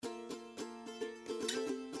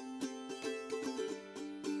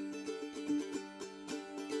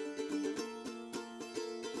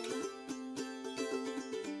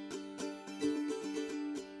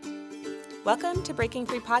Welcome to Breaking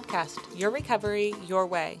Free Podcast, your recovery, your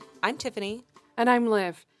way. I'm Tiffany. And I'm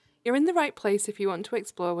Liv. You're in the right place if you want to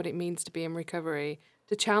explore what it means to be in recovery,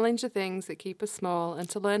 to challenge the things that keep us small, and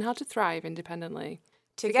to learn how to thrive independently.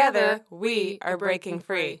 Together, we are breaking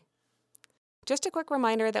free. Just a quick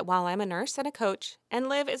reminder that while I'm a nurse and a coach, and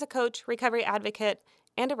Liv is a coach, recovery advocate,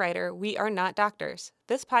 and a writer, we are not doctors.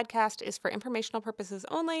 This podcast is for informational purposes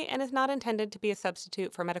only and is not intended to be a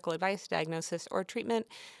substitute for medical advice, diagnosis, or treatment.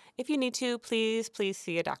 If you need to, please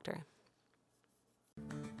see a doctor.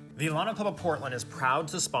 The Alano Club of Portland is proud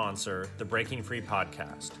to sponsor the Breaking Free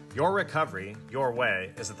podcast. Your recovery, your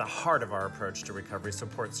way, is at the heart of our approach to recovery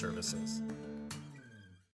support services.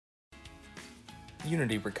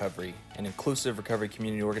 Unity Recovery, an inclusive recovery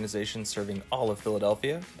community organization serving all of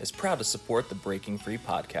Philadelphia, is proud to support the Breaking Free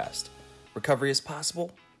podcast. Recovery is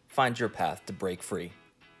possible. Find your path to break free.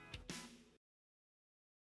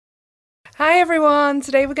 Hi everyone!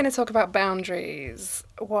 Today we're going to talk about boundaries,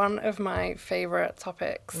 one of my favourite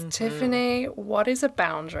topics. Tiffany, what is a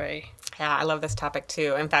boundary? Yeah, I love this topic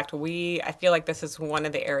too. In fact, I feel like this is one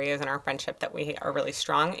of the areas in our friendship that we are really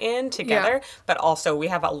strong in together, but also we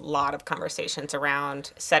have a lot of conversations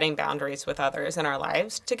around setting boundaries with others in our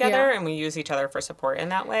lives together, and we use each other for support in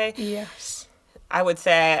that way. Yes. I would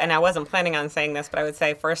say, and I wasn't planning on saying this, but I would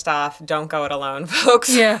say, first off, don't go it alone, folks.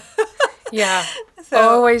 Yeah. Yeah. So,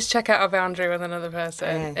 always check out a boundary with another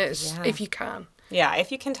person, if you can. Yeah,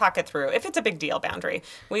 if you can talk it through. If it's a big deal boundary,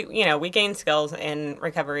 we gain skills in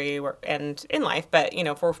recovery and in life, but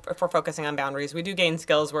if we're focusing on boundaries, we do gain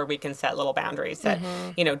skills where we can set little boundaries that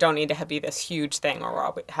don't need to be this huge thing or we're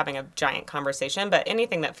all having a giant conversation. But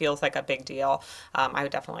anything that feels like a big deal, I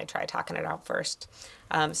would definitely try talking it out first.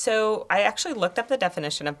 So I actually looked up the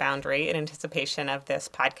definition of boundary in anticipation of this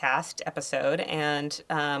podcast episode, and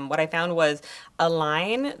what I found was a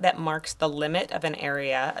line that marks the limit of an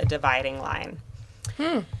area, a dividing line.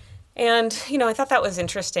 And, I thought that was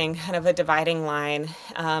interesting, kind of a dividing line.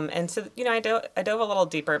 And so, I dove a little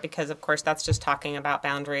deeper because, of course, that's just talking about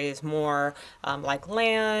boundaries more like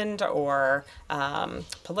land or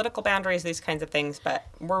political boundaries, these kinds of things. But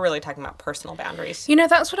we're really talking about personal boundaries.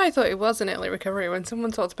 That's what I thought it was in early recovery. When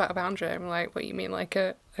someone talks about a boundary, I'm like, what, you mean like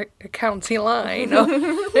a county line or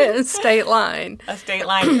a state line? A state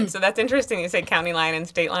line. So that's interesting. You say county line and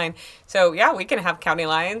state line. So, yeah, we can have county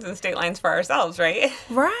lines and state lines for ourselves, right?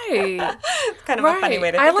 Right. It's kind of a funny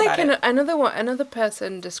way to think about it. Another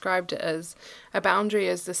person described it as a boundary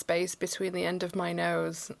is the space between the end of my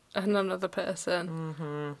nose and another person.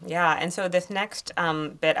 Mm-hmm. Yeah, and so this next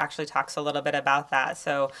bit actually talks a little bit about that.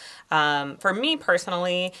 So for me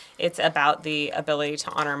personally, it's about the ability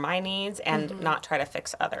to honor my needs and not try to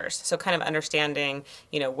fix others. So kind of understanding,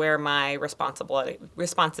 where my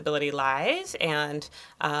responsibility lies and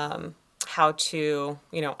how to,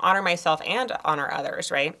 honor myself and honor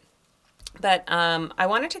others, right? But I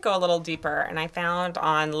wanted to go a little deeper, and I found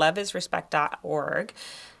on loveisrespect.org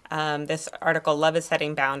this article, Love is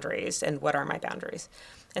Setting Boundaries, and What Are My Boundaries?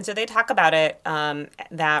 And so they talk about it,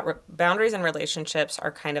 that boundaries in relationships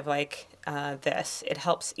are kind of like this. It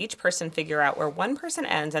helps each person figure out where one person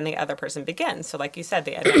ends and the other person begins. So like you said,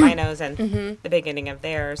 the end of my nose and the beginning of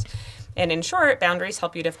theirs. And in short, boundaries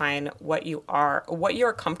help you define what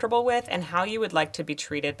you're comfortable with and how you would like to be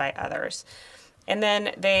treated by others. And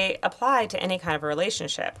then they apply to any kind of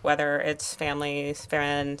relationship, whether it's families,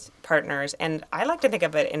 friends, partners. And I like to think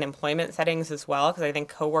of it in employment settings as well, because I think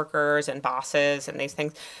coworkers and bosses and these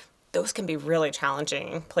things, those can be really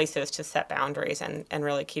challenging places to set boundaries and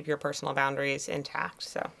really keep your personal boundaries intact.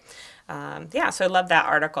 So, so I love that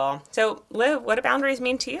article. So, Liv, what do boundaries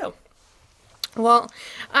mean to you? Well,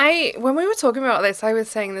 when we were talking about this, I was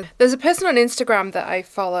saying that there's a person on Instagram that I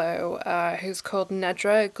follow who's called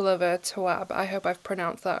Nedra Glover Tawab. I hope I've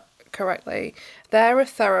pronounced that correctly. They're a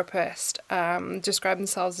therapist, describe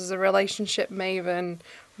themselves as a relationship maven,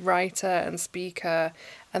 writer and speaker,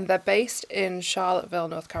 and they're based in Charlottesville,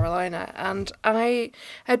 North Carolina. And I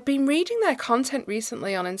had been reading their content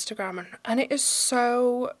recently on Instagram, and it is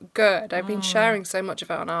so good. I've been sharing so much of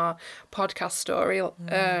it on our podcast story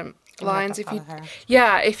lines. If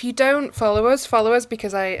you don't follow us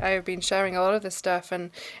because I have been sharing a lot of this stuff and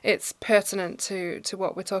it's pertinent to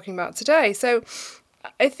what we're talking about today. So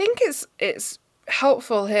I think it's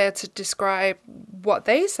helpful here to describe what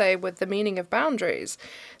they say with the meaning of boundaries.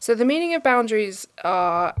 So the meaning of boundaries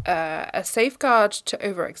are a safeguard to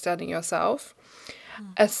overextending yourself,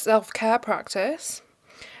 a self-care practice.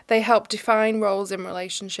 They help define roles in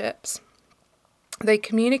relationships. They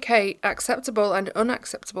communicate acceptable and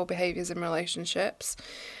unacceptable behaviours in relationships.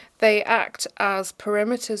 They act as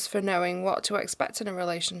perimeters for knowing what to expect in a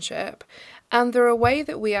relationship. and they're a way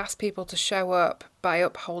that we ask people to show up by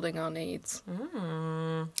upholding our needs.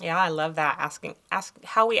 Yeah, I love that. Ask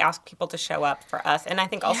how we ask people to show up for us, and I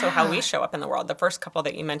think also how we show up in the world. The first couple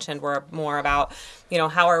that you mentioned were more about,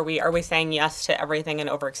 how are we saying yes to everything and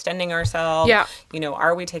overextending ourselves? Yeah.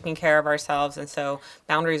 Are we taking care of ourselves? And so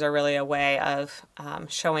boundaries are really a way of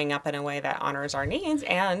showing up in a way that honors our needs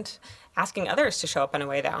and asking others to show up in a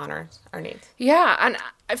way that honors our needs. Yeah, and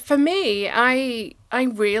for me, I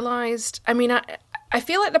realized, I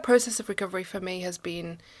feel like the process of recovery for me has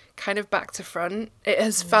been kind of back to front. It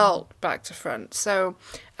has felt back to front. So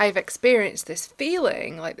I've experienced this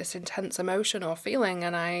feeling, like this intense emotion or feeling,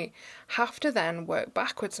 and I have to then work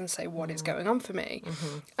backwards and say, what is going on for me?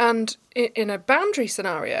 And in a boundary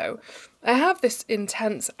scenario, I have this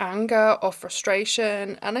intense anger or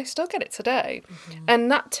frustration, and I still get it today.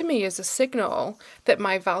 And that to me is a signal that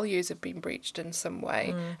my values have been breached in some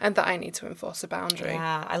way and that I need to enforce a boundary.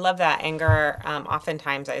 Yeah, I love that. Anger,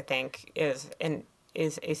 oftentimes I think is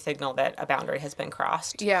a signal that a boundary has been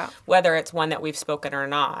crossed. Yeah. Whether it's one that we've spoken or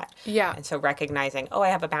not. Yeah. And so recognizing, I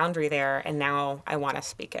have a boundary there, and now I want to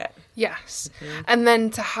speak it. Yes. And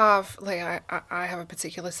then to have, I have a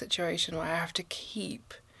particular situation where I have to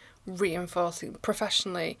keep reinforcing a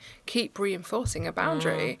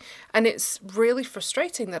boundary. And it's really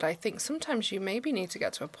frustrating that I think sometimes you maybe need to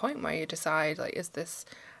get to a point where you decide, is this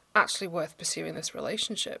actually worth pursuing this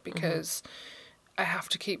relationship? Because I have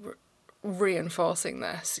to keep reinforcing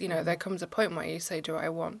this. There comes a point where you say, do I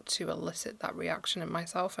want to elicit that reaction in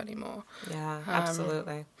myself anymore? Yeah,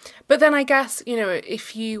 absolutely. But then I guess,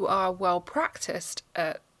 if you are well practiced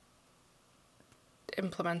at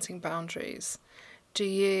implementing boundaries, do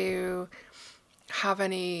you have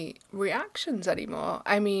any reactions anymore?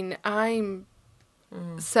 I'm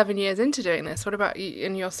 7 years into doing this. What about you?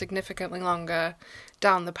 And you're significantly longer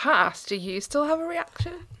down the path. Do you still have a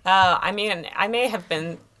reaction? I may have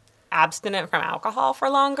been abstinent from alcohol for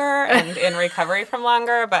longer and in recovery for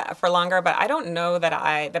longer, but I don't know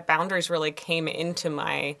that the boundaries really came into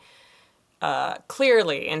my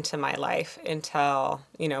clearly into my life until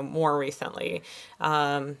more recently.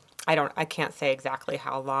 I can't say exactly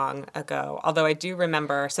how long ago, although I do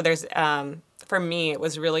remember. So there's for me it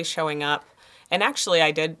was really showing up, and actually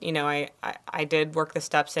I did I did work the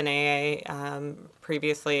steps in AA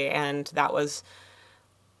previously, and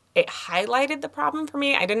it highlighted the problem for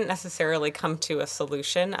me. I didn't necessarily come to a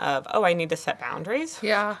solution of, I need to set boundaries.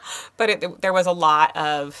 Yeah. But there was a lot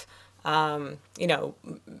of,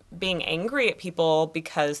 being angry at people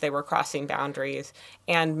because they were crossing boundaries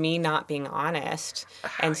and me not being honest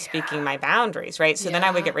and speaking my boundaries, right? So then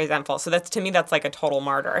I would get resentful. So to me, that's like a total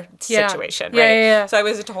martyr situation, right? Yeah. So I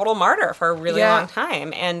was a total martyr for a really long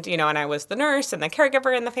time. And, and I was the nurse and the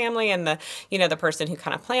caregiver in the family and the person who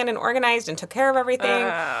kind of planned and organized and took care of everything.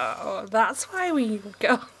 Oh, that's why we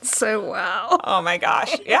go so well. Oh my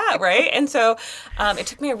gosh. Yeah, right? And so it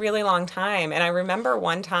took me a really long time. And I remember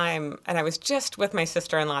one time, and I was just with my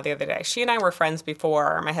sister-in-law the other day. She and I were friends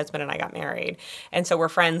before my husband and I got married. And so we're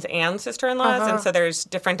friends and sister-in-laws. And so there's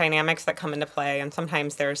different dynamics that come into play. And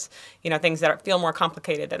sometimes there's, things that feel more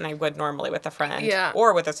complicated than I would normally with a friend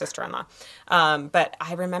or with a sister-in-law. But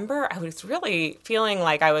I remember I was really feeling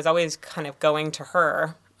like I was always kind of going to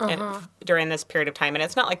her during this period of time. And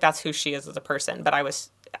it's not like that's who she is as a person, but I was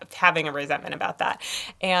having a resentment about that.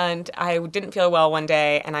 And I didn't feel well one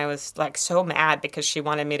day, and I was so mad because she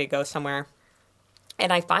wanted me to go somewhere.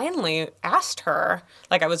 And I finally asked her,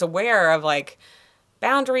 I was aware of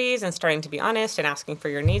boundaries and starting to be honest and asking for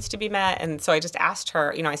your needs to be met. And so I just asked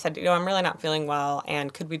her, I said, I'm really not feeling well,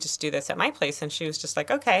 and could we just do this at my place? And she was just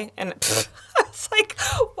okay. And I was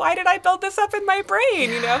why did I build this up in my brain,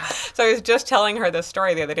 So I was just telling her this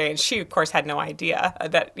story the other day, and she, of course, had no idea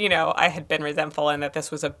that, I had been resentful and that this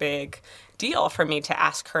was a big deal for me to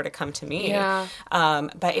ask her to come to me. Yeah.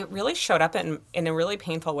 But it really showed up in a really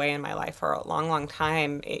painful way in my life for a long, long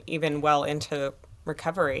time, even well into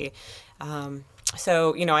recovery.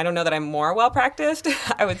 So, I don't know that I'm more well-practiced.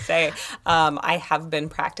 I would say I have been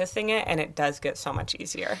practicing it, and it does get so much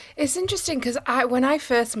easier. It's interesting because when I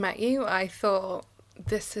first met you, I thought,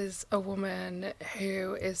 this is a woman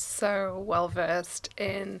who is so well-versed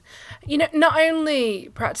in, not only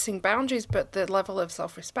practicing boundaries, but the level of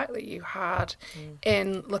self-respect that you had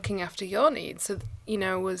in looking after your needs. So,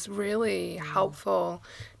 was really helpful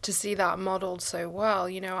to see that modeled so well.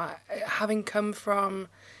 Having come from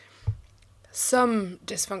some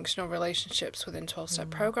dysfunctional relationships within 12-step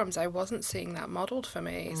programs, I wasn't seeing that modeled for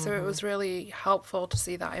me. So it was really helpful to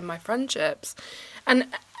see that in my friendships. And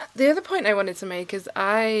the other point I wanted to make is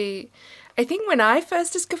I I think when I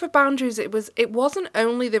first discovered boundaries, it wasn't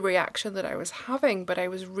only the reaction that I was having, but I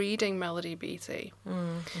was reading Melody Beattie.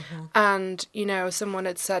 Mm-hmm. And, you know, someone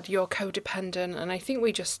had said, you're codependent. And I think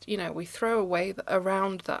we just, you know, we throw away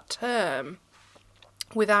around that term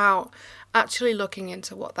without actually looking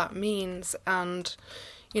into what that means. And,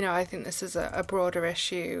 you know, I think this is a broader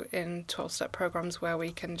issue in 12-step programs where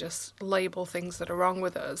we can just label things that are wrong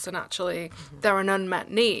with us and actually they're an unmet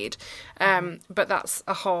need. But that's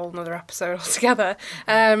a whole nother episode altogether.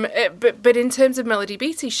 But in terms of Melody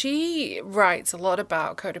Beattie, she writes a lot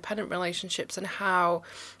about codependent relationships and how,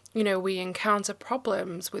 you know, we encounter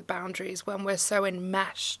problems with boundaries when we're so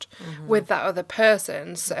enmeshed with that other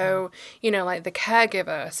person. So, you know, like the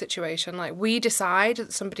caregiver situation, like we decide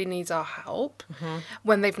that somebody needs our help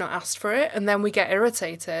when they've not asked for it, and then we get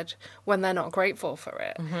irritated when they're not grateful for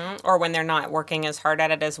it. Or when they're not working as hard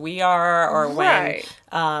at it as we are, or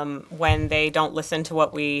when they don't listen to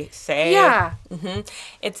what we say. Yeah.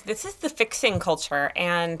 This is the fixing culture,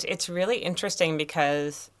 and it's really interesting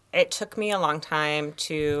because it took me a long time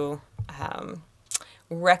to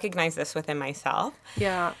recognize this within myself.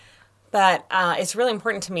 Yeah. But it's really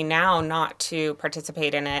important to me now not to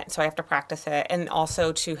participate in it, so I have to practice it, and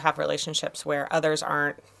also to have relationships where others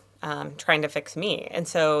aren't trying to fix me. And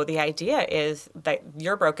so the idea is that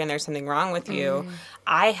you're broken, there's something wrong with you.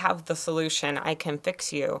 I have the solution, I can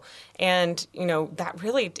fix you. And, you know, that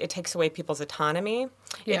really, it takes away people's autonomy.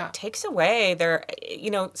 Yeah. It takes away their,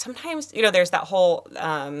 you know, sometimes, you know, there's that whole,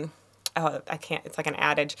 it's like an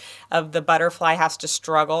adage of the butterfly has to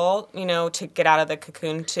struggle, you know, to get out of the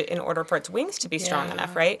cocoon in order for its wings to be strong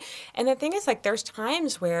enough, right? And the thing is, like, there's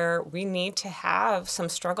times where we need to have some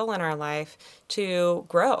struggle in our life to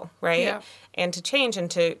grow, right? Yeah. And to change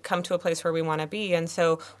and to come to a place where we want to be. And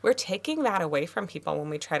so we're taking that away from people when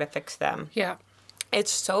we try to fix them. Yeah.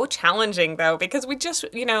 It's so challenging, though, because we just,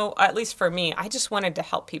 you know, at least for me, I just wanted to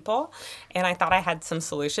help people, and I thought I had some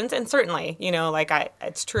solutions. And certainly, you know, like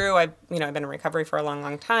it's true. I've been in recovery for a long,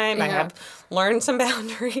 long time. Yeah. I have learned some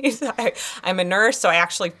boundaries. I'm a nurse, so I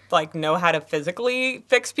actually know how to physically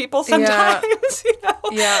fix people sometimes. You know?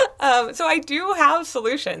 Yeah. So I do have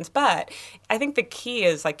solutions, but I think the key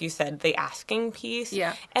is, like you said, the asking piece.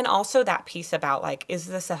 Yeah. And also that piece about, like, is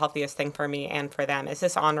this the healthiest thing for me and for them? Is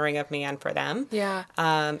this honoring of me and for them? Yeah.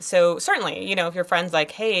 So certainly, you know, if your friend's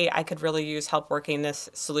like, hey, I could really use help working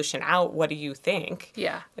this solution out, what do you think?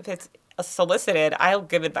 Yeah. If it's solicited, I'll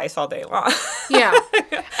give advice all day long. Yeah.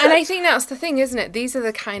 And I think that's the thing, isn't it? These are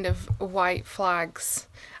the kind of white flags.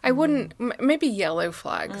 I wouldn't, maybe yellow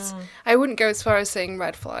flags. I wouldn't go as far as saying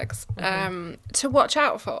red flags, to watch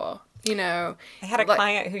out for, you know. I had a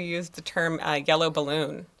client who used the term yellow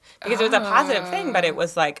balloon because it was a positive thing, but it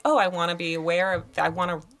was like, oh, I want to be aware of,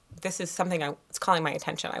 this is something it's calling my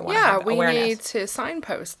attention. I want to have awareness. We need to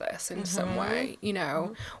signpost this in some way. You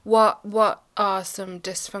know, what are some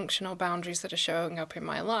dysfunctional boundaries that are showing up in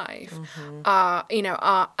my life?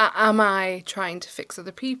 Am I trying to fix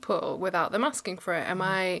other people without them asking for it? Am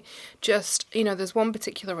I just, you know, there's one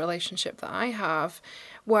particular relationship that I have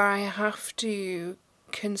where I have to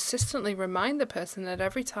consistently remind the person that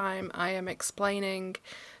every time I am explaining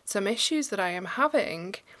some issues that I am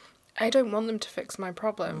having, I don't want them to fix my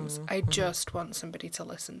problems. I just want somebody to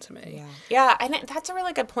listen to me. Yeah, and that's a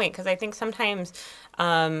really good point, because I think sometimes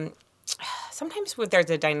there's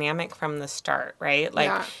a dynamic from the start, right?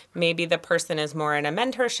 Like maybe the person is more in a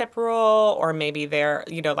mentorship role, or maybe they're,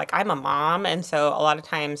 you know, like I'm a mom, and so a lot of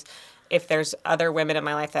times if there's other women in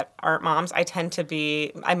my life that aren't moms, I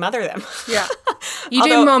mother them. Yeah. You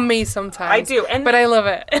do mom me sometimes. I do. But I love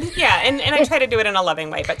it. Yeah, and I try to do it in a loving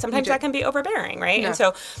way, but sometimes that can be overbearing, right? No. And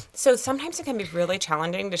so sometimes it can be really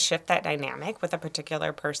challenging to shift that dynamic with a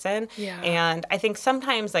particular person. Yeah. And I think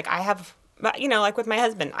sometimes, like, I have, you know, like with my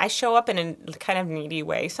husband, I show up in a kind of needy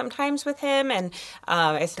way sometimes with him, and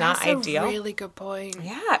it's not ideal. That's a really good point.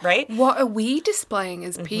 Yeah, right? What are we displaying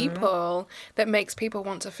as people that makes people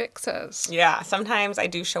want to fix us? Yeah, sometimes I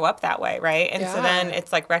do show up that way, right? And so then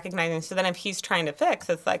it's like recognizing, so then if he's trying to fix,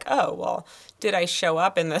 it's like, oh, well, did I show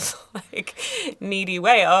up in this, like, needy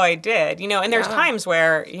way? Oh, I did. You know, and there's times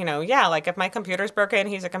where, you know, like if my computer's broken,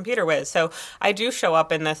 he's a computer whiz. So I do show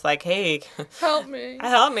up in this, like, hey. Help me.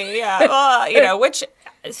 Yeah. Well, you know, which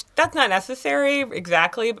that's not necessary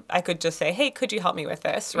exactly. I could just say, hey, could you help me with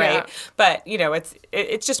this, right? Yeah. But, you know,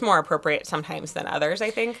 it's just more appropriate sometimes than others,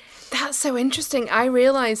 I think. That's so interesting. I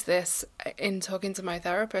realized this in talking to my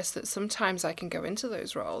therapist, that sometimes I can go into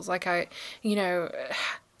those roles. Like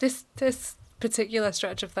this particular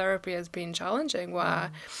stretch of therapy has been challenging,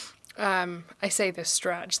 where I say this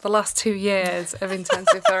stretch, the last 2 years of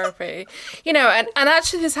intensive therapy, you know, and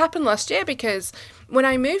actually this happened last year because when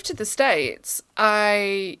I moved to the States,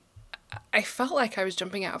 I felt like I was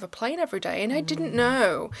jumping out of a plane every day, and I didn't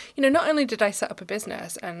know, you know, not only did I set up a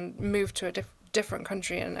business and move to a different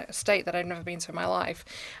country and a state that I'd never been to in my life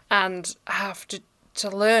and have to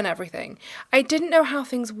learn everything, I didn't know how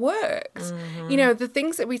things worked. You know, the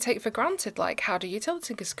things that we take for granted, like how do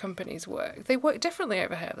utilities companies work? They work differently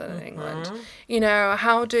over here than in England. You know,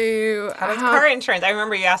 how does car insurance? I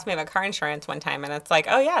remember you asked me about car insurance one time, and it's like,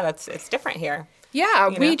 oh yeah, it's different here. Yeah,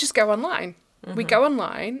 we just go online. We go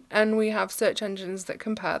online and we have search engines that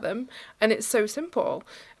compare them, and it's so simple.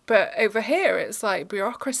 But over here, it's like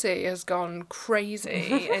bureaucracy has gone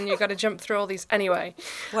crazy, and you've got to jump through all these. Anyway.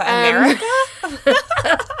 What, America?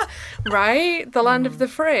 Right? The land of the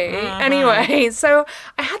free. Anyway, so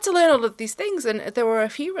I had to learn all of these things, and there were a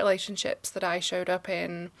few relationships that I showed up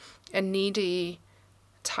in a needy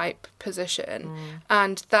type position,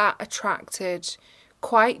 and that attracted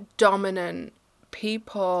quite dominant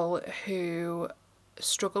people who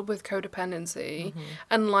struggled with codependency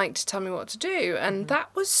and liked to tell me what to do, and that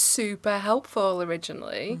was super helpful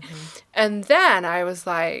originally. And then I was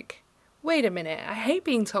like, wait a minute, I hate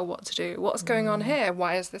being told what to do. What's going on here?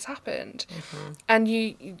 Why has this happened? And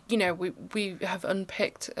you know, we have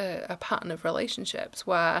unpicked a pattern of relationships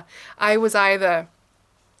where I was either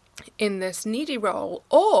in this needy role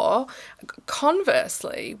or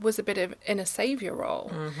conversely was a bit of in a savior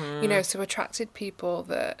role, you know, so attracted people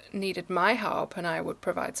that needed my help and I would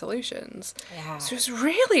provide solutions. So it was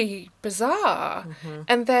really bizarre.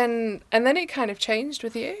 And then it kind of changed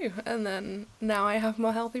with you, and then now I have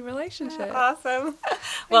more healthy relationships. Awesome.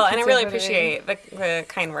 Well, and I really appreciate the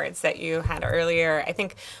kind words that you had earlier. I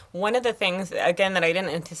think one of the things, again, that I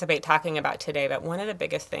didn't anticipate talking about today, but one of the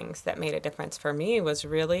biggest things that made a difference for me was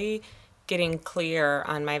really getting clear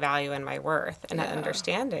on my value and my worth, and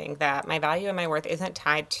understanding that my value and my worth isn't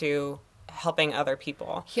tied to helping other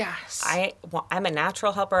people. Yes. I'm a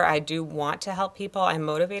natural helper. I do want to help people. I'm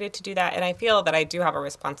motivated to do that. And I feel that I do have a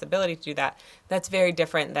responsibility to do that. That's very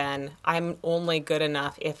different than I'm only good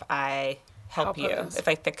enough if I help you, if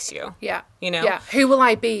I fix you. Yeah. You know? Yeah. Who will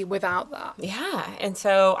I be without that? Yeah. And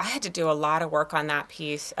so I had to do a lot of work on that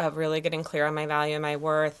piece of really getting clear on my value and my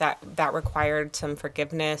worth. That required some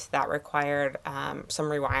forgiveness. That required some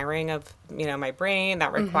rewiring of, you know, my brain.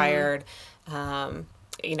 That required,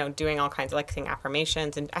 you know, doing all kinds of like saying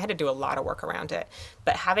affirmations. And I had to do a lot of work around it.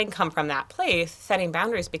 But having come from that place, setting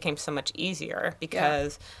boundaries became so much easier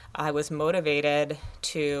because I was motivated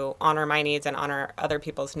to honor my needs and honor other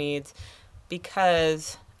people's needs,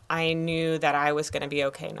 because I knew that I was going to be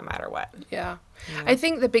okay no matter what. Yeah. I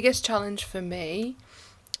think the biggest challenge for me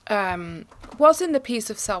was in the piece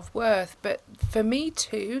of self-worth, but for me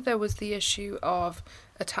too, there was the issue of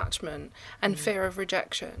attachment and fear of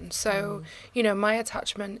rejection. So, you know, my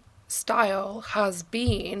attachment style has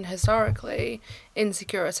been historically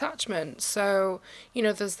insecure attachment. So, you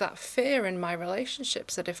know, there's that fear in my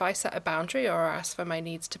relationships that if I set a boundary or ask for my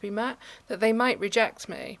needs to be met, that they might reject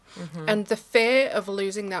me. And the fear of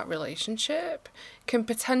losing that relationship can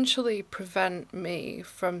potentially prevent me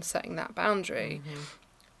from setting that boundary.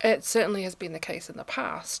 It certainly has been the case in the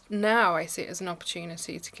past. Now I see it as an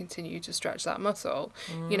opportunity to continue to stretch that muscle,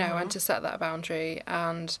 you know, and to set that boundary,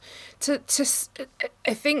 and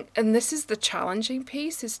I think, and this is the challenging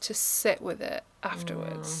piece, is to sit with it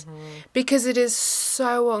afterwards, because it is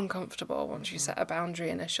so uncomfortable once you set a boundary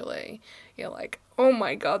initially. You're like, oh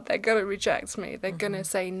my God, they're going to reject me. They're going to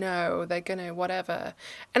say no. They're going to whatever.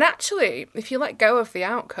 And actually, if you let go of the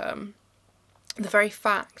outcome, the very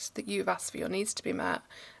fact that you've asked for your needs to be met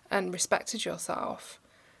and respected yourself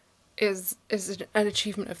is an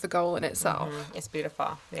achievement of the goal in itself. It's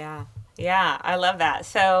beautiful. Yeah. Yeah, I love that.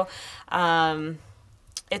 So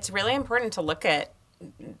it's really important to look at,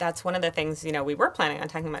 that's one of the things, you know, we were planning on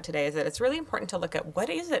talking about today, is that it's really important to look at what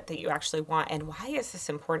is it that you actually want and why is this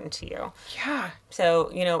important to you? Yeah.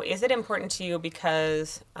 So, you know, is it important to you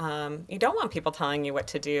because you don't want people telling you what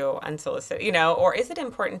to do unsolicited, you know, or is it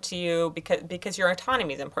important to you because your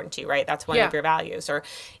autonomy is important to you, right? That's one of your values. Or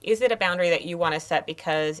is it a boundary that you want to set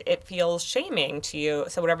because it feels shaming to you?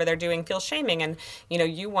 So whatever they're doing feels shaming, and, you know,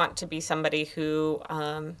 you want to be somebody who,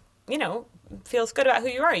 you know, feels good about who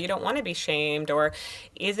you are. You don't want to be shamed. Or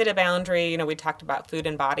is it a boundary? You know, we talked about food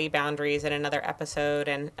and body boundaries in another episode.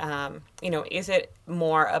 And, you know, is it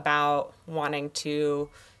more about wanting to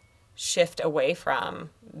shift away from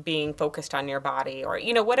being focused on your body, or,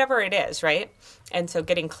 you know, whatever it is, right? And so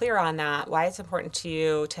getting clear on that, why it's important to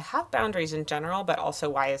you to have boundaries in general, but also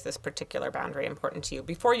why is this particular boundary important to you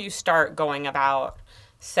before you start going about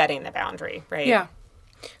setting the boundary, right? Yeah.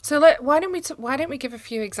 So why don't we give a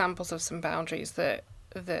few examples of some boundaries that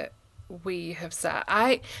we have set?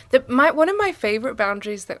 One of my favorite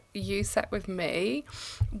boundaries that you set with me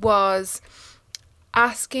was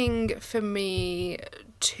asking for me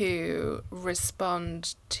to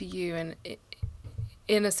respond to you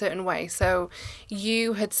in a certain way. So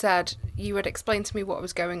you had said you would explain to me what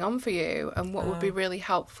was going on for you and what would be really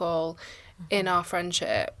helpful in our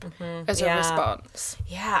friendship as a response.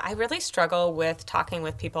 Yeah, I really struggle with talking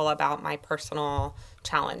with people about my personal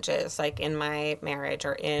challenges, like in my marriage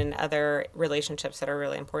or in other relationships that are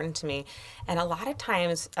really important to me. And a lot of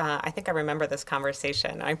times, I think I remember this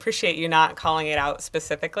conversation. I appreciate you not calling it out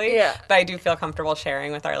specifically, but I do feel comfortable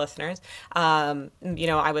sharing with our listeners.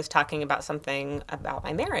 I was talking about something about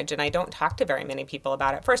my marriage, and I don't talk to very many people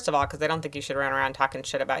about it. First of all, because I don't think you should run around talking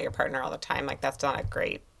shit about your partner all the time. Like, that's not a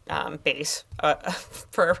great base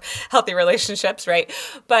for healthy relationships, right?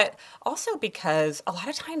 But also because a lot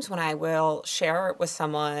of times when I will share it with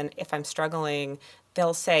someone, if I'm struggling,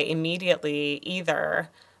 they'll say immediately either,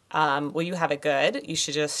 well, you have it good. You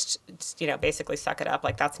should just, basically suck it up.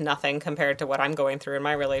 Like, that's nothing compared to what I'm going through in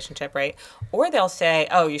my relationship, right? Or they'll say,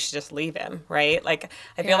 oh, you should just leave him, right? Like,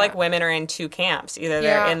 I feel like women are in two camps. Either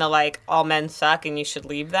they're in the, like, all men suck and you should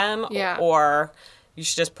leave them, or you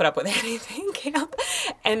should just put up with anything camp.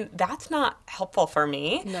 And that's not helpful for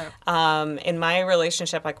me. No. In my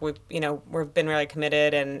relationship, like we've been really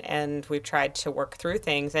committed and we've tried to work through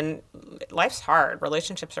things, and life's hard.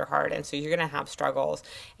 Relationships are hard. And so you're going to have struggles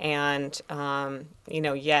and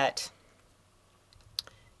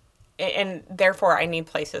therefore I need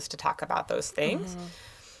places to talk about those things.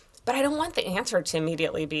 But I don't want the answer to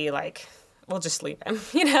immediately be like, we'll just leave him,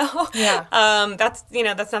 Yeah. That's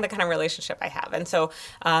not the kind of relationship I have. And so,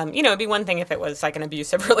 it'd be one thing if it was like an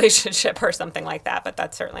abusive relationship or something like that, but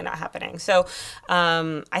that's certainly not happening. So,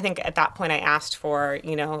 I think at that point I asked for,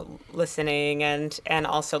 listening and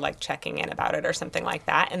also like checking in about it or something like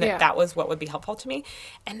that. And that was what would be helpful to me.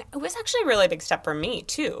 And it was actually a really big step for me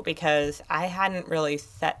too, because I hadn't really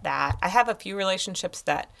set that. I have a few relationships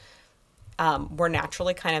that, were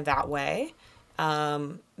naturally kind of that way.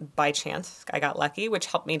 By chance, I got lucky, which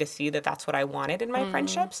helped me to see that that's what I wanted in my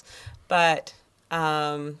friendships. But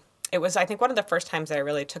it was, I think, one of the first times that I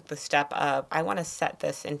really took the step of, I want to set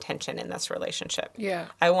this intention in this relationship. Yeah.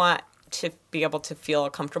 I want to be able to feel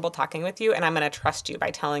comfortable talking with you, and I'm going to trust you by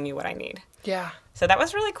telling you what I need. Yeah. So that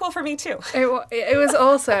was really cool for me too. It was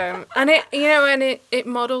awesome. And it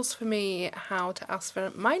models for me how to ask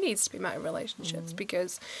for my needs to be met in relationships,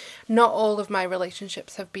 because not all of my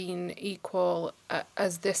relationships have been equal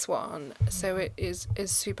as this one. So it is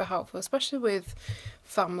super helpful, especially with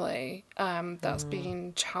family. That's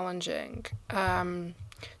been challenging.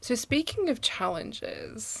 So speaking of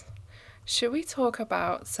challenges, should we talk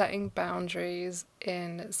about setting boundaries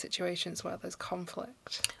in situations where there's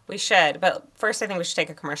conflict? We should, but first I think we should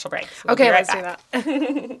take a commercial break. So Okay, right let's do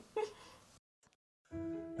that.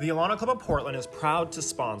 The Alana Club of Portland is proud to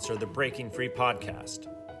sponsor the Breaking Free podcast.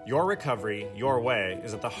 Your recovery, your way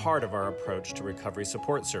is at the heart of our approach to recovery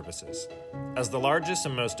support services. As the largest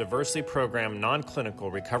and most diversely programmed non-clinical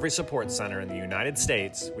recovery support center in the United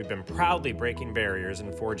States, we've been proudly breaking barriers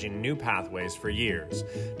and forging new pathways for years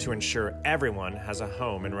to ensure everyone has a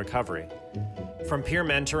home in recovery. From peer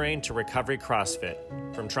mentoring to recovery CrossFit,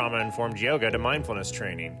 from trauma-informed yoga to mindfulness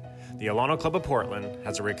training, the Alana Club of Portland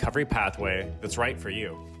has a recovery pathway that's right for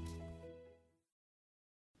you.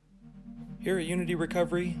 Here at Unity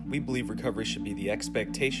Recovery, we believe recovery should be the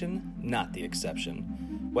expectation, not the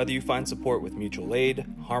exception. Whether you find support with mutual aid,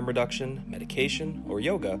 harm reduction, medication, or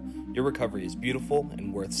yoga, your recovery is beautiful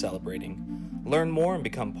and worth celebrating. Learn more and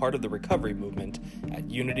become part of the recovery movement at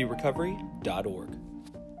unityrecovery.org.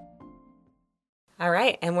 All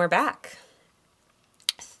right, and we're back.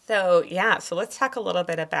 So let's talk a little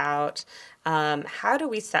bit about how do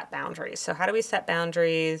we set boundaries? So how do we set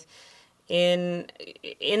boundaries in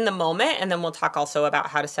the moment, and then we'll talk also about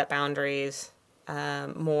how to set boundaries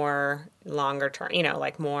more longer term,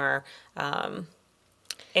 like more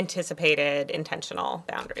anticipated, intentional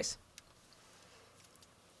boundaries.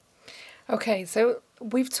 Okay, so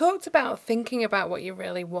we've talked about thinking about what you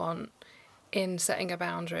really want in setting a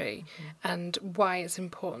boundary and why it's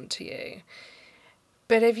important to you.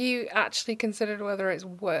 But have you actually considered whether it's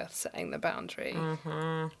worth setting the boundary?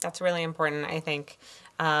 That's really important, I think.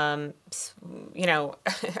 You're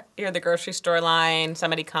at the grocery store line,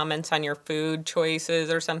 somebody comments on your food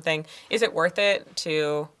choices or something. Is it worth it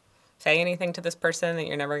to say anything to this person that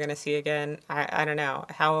you're never going to see again? I don't know.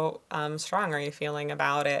 How strong are you feeling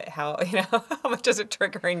about it? How, how much is it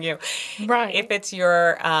triggering you? Right. If it's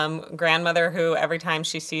your grandmother who every time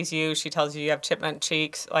she sees you, she tells you have chipmunk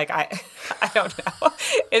cheeks, like, I don't know.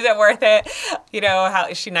 Is it worth it? How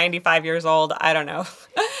is she 95 years old? I don't know.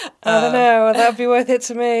 I don't know. That'd be worth it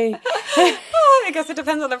to me. I guess it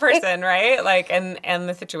depends on the person, right? Like, and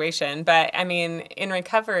the situation. But I mean, in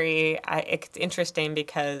recovery, it's interesting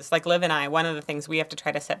because, like Liv and I, one of the things we have to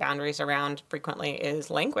try to set boundaries around frequently is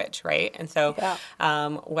language, right? And so,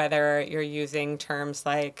 whether you're using terms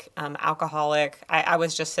like alcoholic, I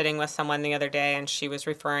was just sitting with someone the other day, and she was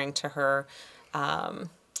referring to her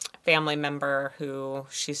family member who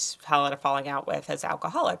she's had a falling out with as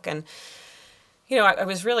alcoholic, and I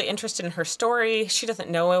was really interested in her story. She doesn't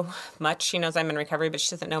know much. She knows I'm in recovery, but she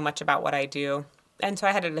doesn't know much about what I do. And so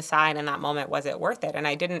I had to decide in that moment, was it worth it? And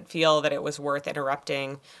I didn't feel that it was worth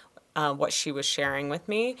interrupting what she was sharing with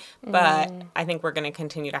me. But I think we're going to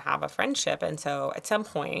continue to have a friendship. And so at some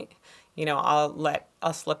point,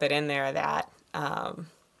 I'll slip it in there that,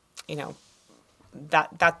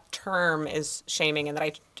 that term is shaming and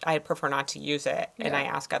that I prefer not to use it. Yeah. And I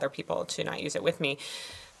ask other people to not use it with me.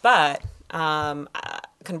 But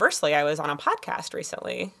conversely, I was on a podcast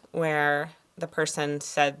recently where the person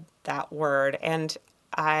said that word, and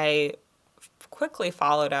I quickly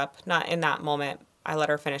followed up, not in that moment, I let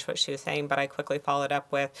her finish what she was saying, but I quickly followed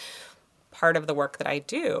up with, part of the work that I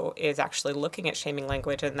do is actually looking at shaming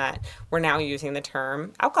language, and that we're now using the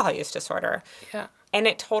term alcohol use disorder. Yeah. And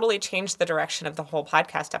it totally changed the direction of the whole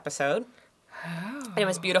podcast episode. Oh. And it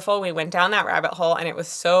was beautiful. We went down that rabbit hole, and it was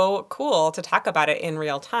so cool to talk about it in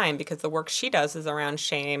real time, because the work she does is around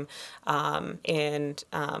shame and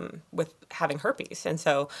with having herpes. And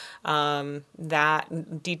so that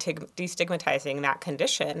destigmatizing that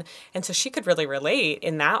condition. And so she could really relate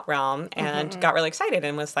in that realm and got really excited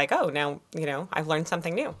and was like, oh, now, I've learned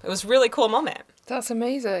something new. It was a really cool moment. That's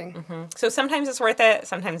amazing. Mm-hmm. So sometimes it's worth it.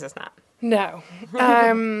 Sometimes it's not. No.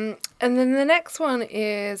 And then the next one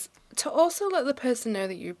is to also let the person know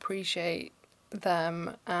that you appreciate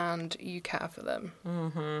them and you care for them.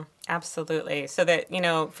 Mm-hmm. Absolutely. So that,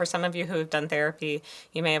 for some of you who have done therapy,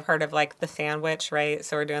 you may have heard of like the sandwich, right?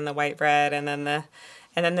 So we're doing the white bread and then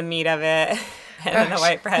the meat of it and then the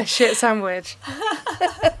white bread. A shit sandwich.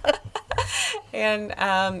 And,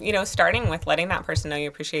 starting with letting that person know you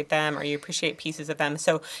appreciate them or you appreciate pieces of them.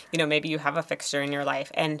 So, maybe you have a fixture in your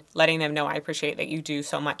life and letting them know, I appreciate that you do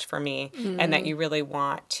so much for me and that you really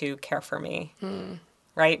want to care for me,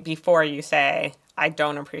 right? Before you say, I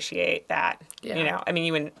don't appreciate that. Yeah.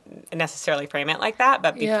 You wouldn't necessarily frame it like that,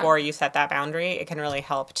 but before you set that boundary, it can really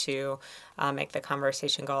help to make the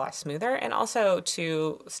conversation go a lot smoother. And also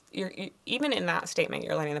even in that statement,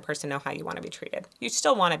 you're letting the person know how you want to be treated. You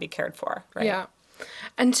still want to be cared for, right? Yeah.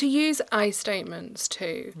 And to use I statements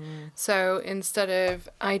too. So instead of,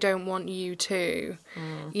 I don't want you to,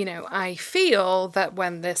 I feel that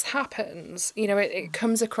when this happens, it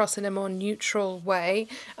comes across in a more neutral way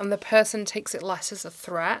and the person takes it less as a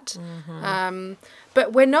threat.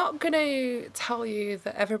 But we're not going to tell you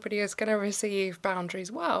that everybody is going to receive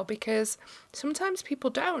boundaries well, because sometimes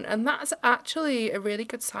people don't. And that's actually a really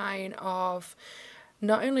good sign of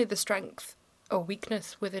not only the strength or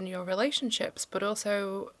weakness within your relationships, but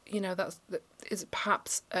also, that is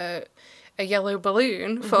perhaps a yellow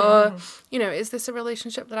balloon for, is this a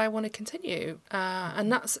relationship that I want to continue? And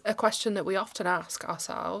that's a question that we often ask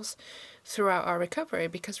ourselves throughout our recovery,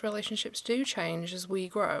 because relationships do change as we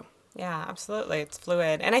grow. Yeah, absolutely. It's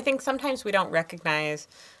fluid. And I think sometimes we don't recognize,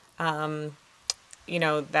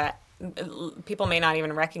 that people may not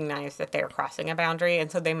even recognize that they're crossing a boundary, and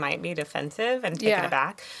so they might be defensive and taken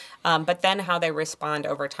aback. But then how they respond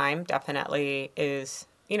over time definitely is,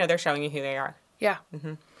 they're showing you who they are. Yeah.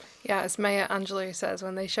 Mm-hmm. Yeah, as Maya Angelou says,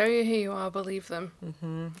 when they show you who you are, believe them.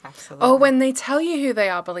 Mm-hmm. Absolutely. Or when they tell you who they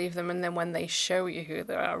are, believe them, and then when they show you who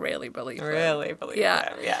they are, really believe them. Really believe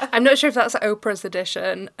them, yeah. I'm not sure if that's Oprah's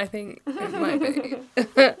edition. I think it might be.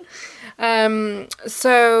 And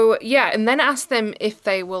then ask them if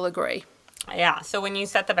they will agree. Yeah, so when you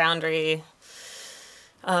set the boundary,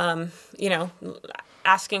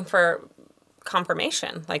 asking for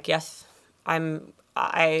confirmation, like, yes,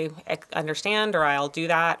 I understand, or I'll do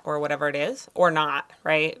that, or whatever it is, or not,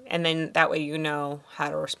 right? And then that way you know how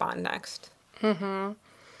to respond next. Mm-hmm.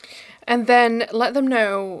 And then let them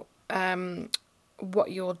know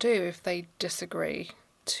what you'll do if they disagree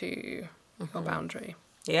to your boundary.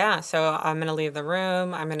 Yeah, so I'm going to leave the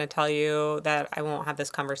room. I'm going to tell you that I won't have this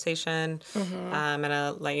conversation. I'm going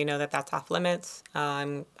to let you know that that's off limits.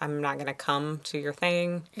 I'm not going to come to your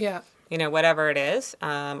thing. Yeah. you know, whatever it is,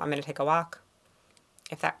 I'm going to take a walk.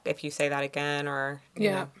 If you say that again, or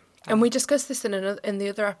you know, and we discussed this in the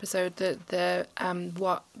other episode, that the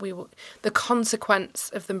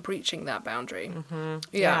consequence of them breaching that boundary.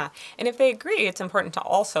 Yeah. And if they agree, it's important to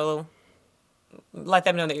also let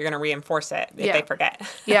them know that you're going to reinforce it if they forget.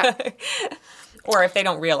 Yeah. Or if they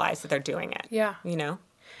don't realize that they're doing it. Yeah. You know?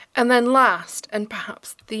 And then last, and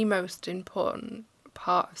perhaps the most important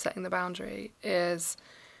part of setting the boundary, is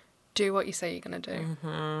do what you say you're going to do.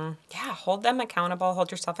 Yeah. Hold them accountable.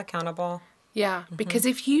 Hold yourself accountable. Yeah. Because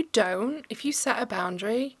if you set a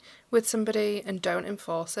boundary with somebody and don't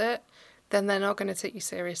enforce it, then they're not going to take you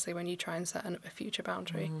seriously when you try and set a future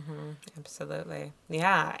boundary. Absolutely.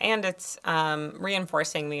 Yeah. And it's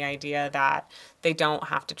reinforcing the idea that they don't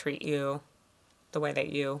have to treat you the way that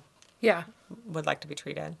you would like to be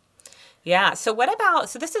treated. Yeah. So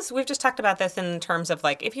we've just talked about this in terms of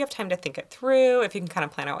like, if you have time to think it through, if you can kind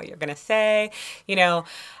of plan out what you're going to say, you know,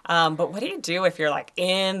 but what do you do if you're like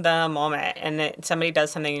in the moment and that somebody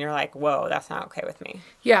does something and you're like, whoa, that's not okay with me?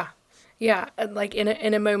 Yeah. Yeah, like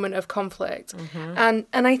in a moment of conflict. And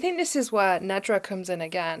I think this is where Nedra comes in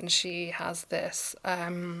again. She has this,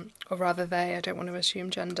 or rather they, I don't want to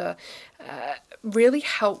assume gender, really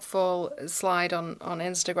helpful slide on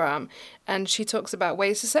Instagram. And she talks about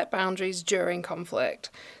ways to set boundaries during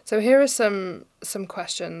conflict. So here are some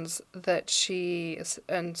questions that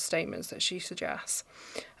and statements that she suggests.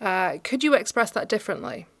 Could you express that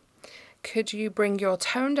differently? Could you bring your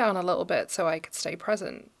tone down a little bit so I could stay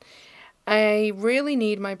present? I really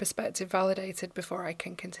need my perspective validated before I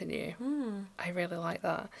can continue. I really like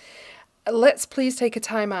that. Let's please take a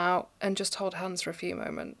time out and just hold hands for a few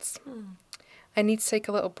moments. I need to take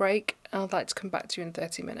a little break and I'd like to come back to you in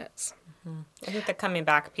 30 minutes. I think the coming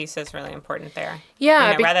back piece is really important there.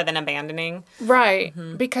 Yeah. You know, rather than abandoning. Right.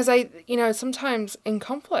 Because sometimes in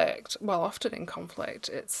conflict, often in conflict,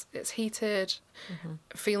 it's heated,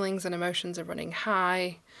 feelings and emotions are running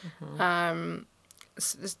high.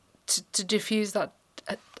 To diffuse that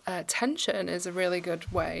tension is a really good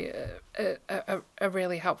way. A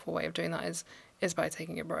really helpful way of doing that is by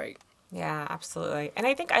taking a break. Yeah, absolutely. And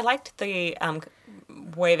I think I liked the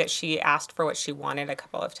way that she asked for what she wanted a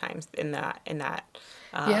couple of times in that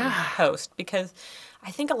post, because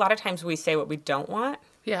I think a lot of times we say what we don't want.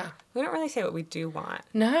 Yeah. We don't really say what we do want.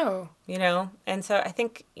 No. You know? And so I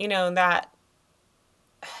think, you know, that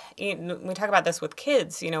we talk about this with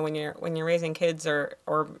kids, you know, when you're raising kids or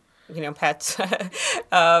you know, pets,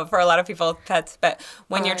 for a lot of people, pets, but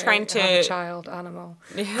when you're trying to... have a child animal.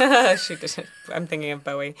 Yeah, I'm thinking of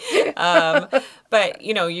Bowie. But,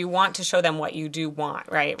 you know, you want to show them what you do want,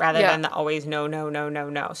 right? Rather than always no, no, no, no,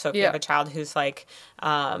 no. So if you have a child who's like,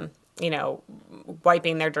 you know,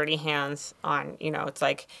 wiping their dirty hands on, you know, it's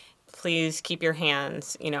like, please keep your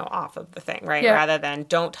hands, you know, off of the thing, right? Yeah. Rather than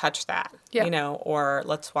don't touch that, you know, or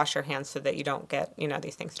let's wash your hands so that you don't get, you know,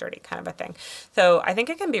 these things dirty kind of a thing. So I think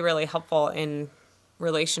it can be really helpful in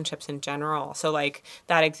relationships in general. So like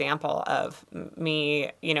that example of me,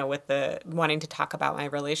 you know, with the wanting to talk about my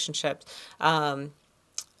relationships,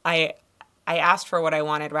 I asked for what I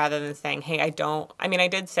wanted rather than saying, hey, I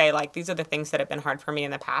did say, like, these are the things that have been hard for me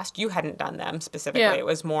in the past. You hadn't done them specifically. Yeah. It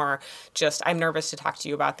was more just, I'm nervous to talk to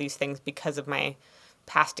you about these things because of my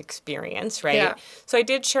past experience, right? Yeah. So I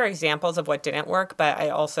did share examples of what didn't work, but I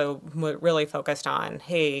also really focused on,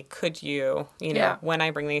 hey, could you, you know, when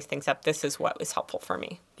I bring these things up, this is what was helpful for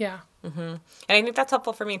me. Yeah. And I think that's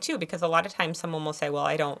helpful for me, too, because a lot of times someone will say, well,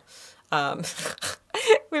 I don't...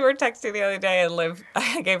 we were texting the other day and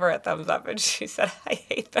I gave her a thumbs up and she said, I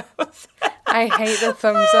hate those. I hate the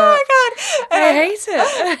thumbs up. Oh my God. I hate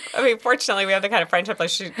it. I mean, fortunately we have the kind of friendship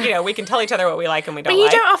like we can tell each other what we like and we don't like.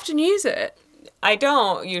 But you don't often use it. I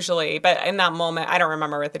don't usually, but in that moment, I don't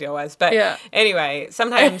remember what the deal was. But anyway,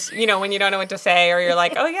 sometimes, you know, when you don't know what to say or you're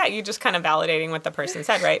like, oh yeah, you just kind of validating what the person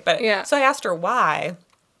said, right? But so I asked her why.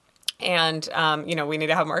 And, you know, we need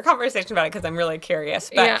to have more conversation about it because I'm really curious.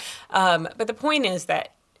 But but the point is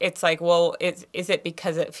that it's like, well, is it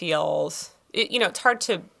because it feels, you know, it's hard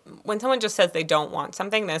to, when someone just says they don't want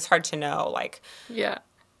something, then it's hard to know, like,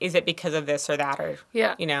 is it because of this or that? Or,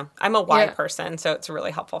 you know, I'm a why person, so it's really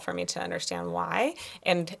helpful for me to understand why.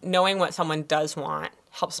 And knowing what someone does want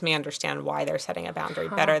helps me understand why they're setting a boundary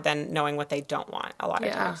better than knowing what they don't want a lot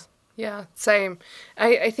of times. Yeah, same.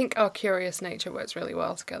 I think our curious nature works really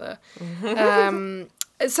well together.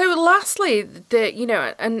 So lastly, you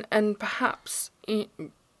know, and perhaps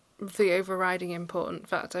the overriding important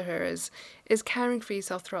factor here is caring for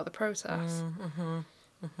yourself throughout the process.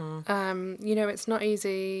 You know, it's not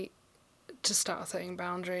easy to start setting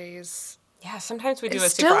boundaries Yeah, sometimes we do It's a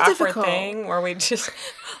super still awkward difficult. thing where we just,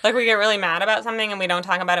 like, we get really mad about something and we don't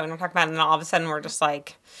talk about it, we don't talk about it, and then all of a sudden we're just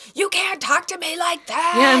like, you can't talk to me like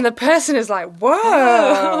that! Yeah, and the person is like,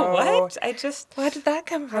 whoa. What? Where did that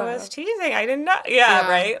come from? I was teasing. I didn't know. Yeah, Yeah.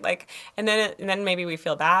 right? Like, and then maybe we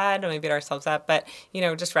feel bad and we beat ourselves up. But,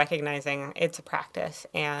 just recognizing it's a practice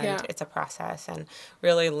and Yeah. it's a process and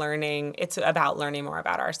really learning. It's about learning more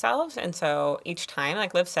about ourselves. And so each time,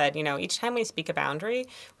 like Liv said, each time we speak a boundary,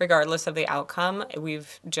 regardless of the outcome,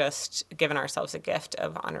 we've just given ourselves a gift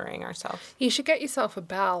of honoring ourselves. You should get yourself a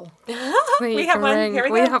bell. We have one. Here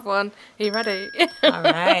we go. have one. Are you ready? All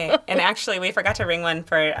right. And actually, we forgot to ring one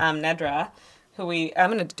for Nedra, who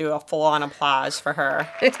I'm going to do a full-on applause for her.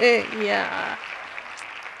 Yeah.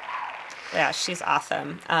 Yeah, she's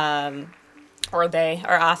awesome. Or they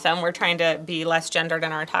are awesome. We're trying to be less gendered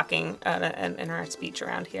in our talking and in our speech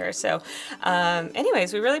around here. So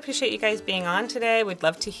anyways, we really appreciate you guys being on today. We'd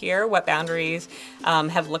love to hear what boundaries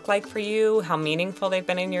have looked like for you, how meaningful they've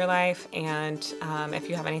been in your life, and if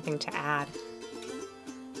you have anything to add.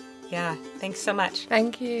 Yeah, thanks so much.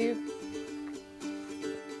 Thank you.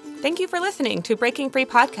 Thank you for listening to Breaking Free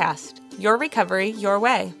Podcast, your recovery, your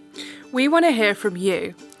way. We want to hear from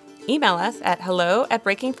you. Email us at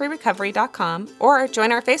hello@breakingfreerecovery.com or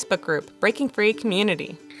join our Facebook group, Breaking Free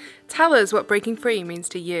Community. Tell us what breaking free means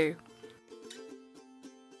to you.